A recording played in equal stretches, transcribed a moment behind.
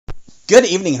Good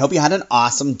evening. Hope you had an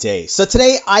awesome day. So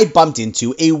today I bumped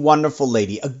into a wonderful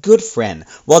lady, a good friend,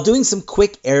 while doing some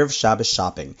quick Erev Shabbos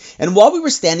shopping. And while we were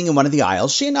standing in one of the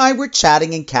aisles, she and I were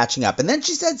chatting and catching up. And then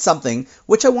she said something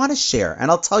which I want to share,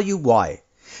 and I'll tell you why.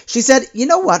 She said, "You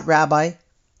know what, Rabbi?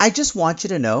 I just want you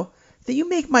to know that you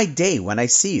make my day when I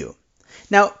see you."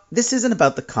 Now, this isn't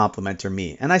about the compliment or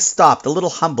me, and I stopped, a little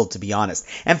humbled to be honest,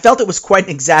 and felt it was quite an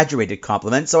exaggerated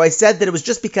compliment, so I said that it was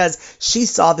just because she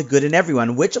saw the good in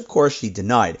everyone, which of course she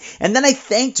denied. And then I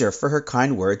thanked her for her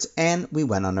kind words, and we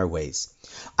went on our ways.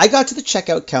 I got to the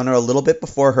checkout counter a little bit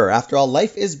before her. After all,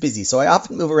 life is busy, so I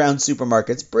often move around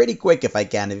supermarkets pretty quick if I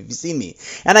can, if you've seen me.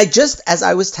 And as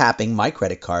I was tapping my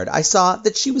credit card, I saw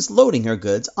that she was loading her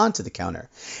goods onto the counter.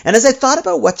 And as I thought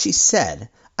about what she said,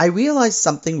 I realized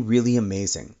something really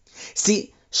amazing.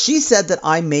 See, she said that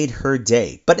I made her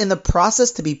day, but in the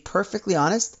process, to be perfectly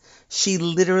honest, she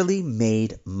literally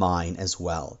made mine as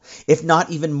well, if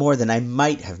not even more than I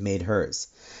might have made hers.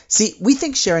 See, we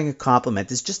think sharing a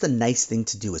compliment is just a nice thing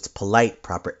to do. It's polite,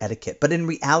 proper etiquette. But in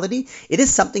reality, it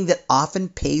is something that often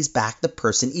pays back the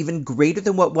person even greater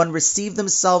than what one received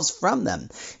themselves from them.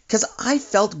 Because I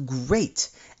felt great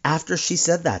after she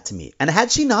said that to me. And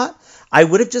had she not, I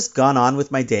would have just gone on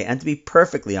with my day. And to be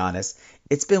perfectly honest,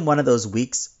 it's been one of those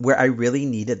weeks where I really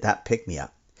needed that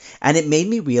pick-me-up. And it made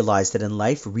me realize that in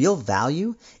life, real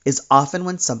value is often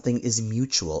when something is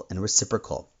mutual and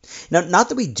reciprocal. Now, not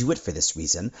that we do it for this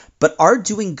reason, but our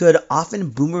doing good often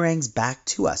boomerangs back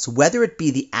to us, whether it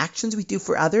be the actions we do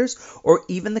for others or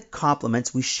even the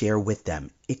compliments we share with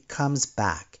them. It comes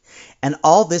back. And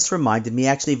all this reminded me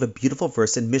actually of a beautiful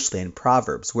verse in Mishlei in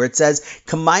Proverbs, where it says,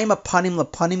 "Kamayim apanim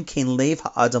lapanim kein lev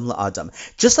ha'adam la'adam."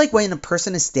 Just like when a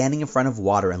person is standing in front of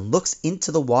water and looks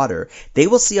into the water, they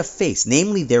will see a face,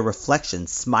 namely their reflection,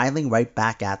 smiling right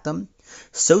back at them.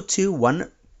 So too, one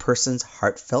person's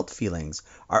heartfelt feelings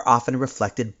are often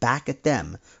reflected back at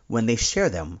them when they share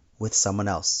them with someone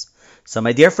else. So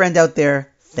my dear friend out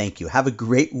there, thank you. Have a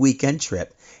great weekend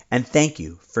trip. And thank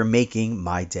you for making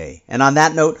my day. And on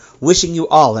that note, wishing you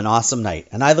all an awesome night.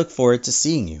 And I look forward to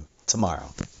seeing you tomorrow.